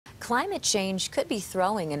Climate change could be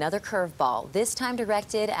throwing another curveball, this time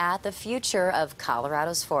directed at the future of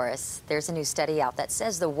Colorado's forests. There's a new study out that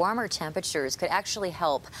says the warmer temperatures could actually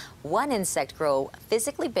help one insect grow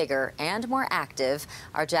physically bigger and more active.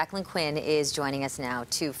 Our Jacqueline Quinn is joining us now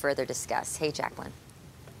to further discuss. Hey, Jacqueline.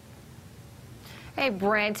 Hey,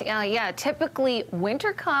 Brent. Yeah, typically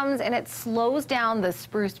winter comes and it slows down the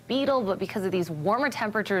spruce beetle, but because of these warmer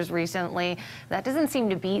temperatures recently, that doesn't seem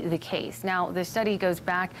to be the case. Now, the study goes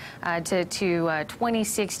back to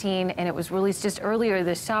 2016, and it was released just earlier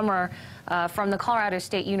this summer from the Colorado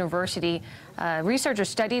State University. Researchers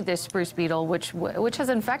studied this spruce beetle, which has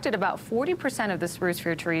infected about 40% of the spruce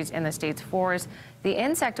fir trees in the state's forest. The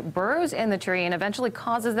insect burrows in the tree and eventually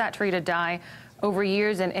causes that tree to die. Over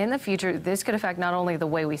years and in the future, this could affect not only the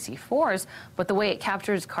way we see forests, but the way it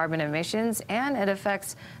captures carbon emissions, and it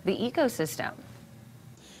affects the ecosystem.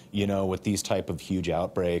 You know, with these type of huge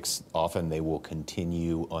outbreaks, often they will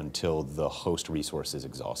continue until the host resource is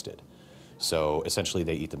exhausted. So essentially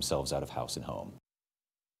they eat themselves out of house and home.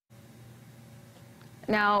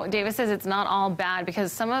 Now, Davis says it's not all bad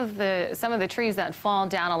because some of the trees that fall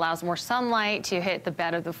down allows more sunlight to hit the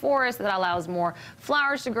bed of the forest. That allows more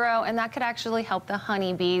flowers to grow, and that could actually help the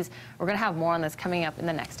honeybees. We're going to have more on this coming up in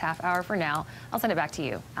the next half hour. For now, I'll send it back to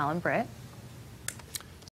you, Alan, Britt.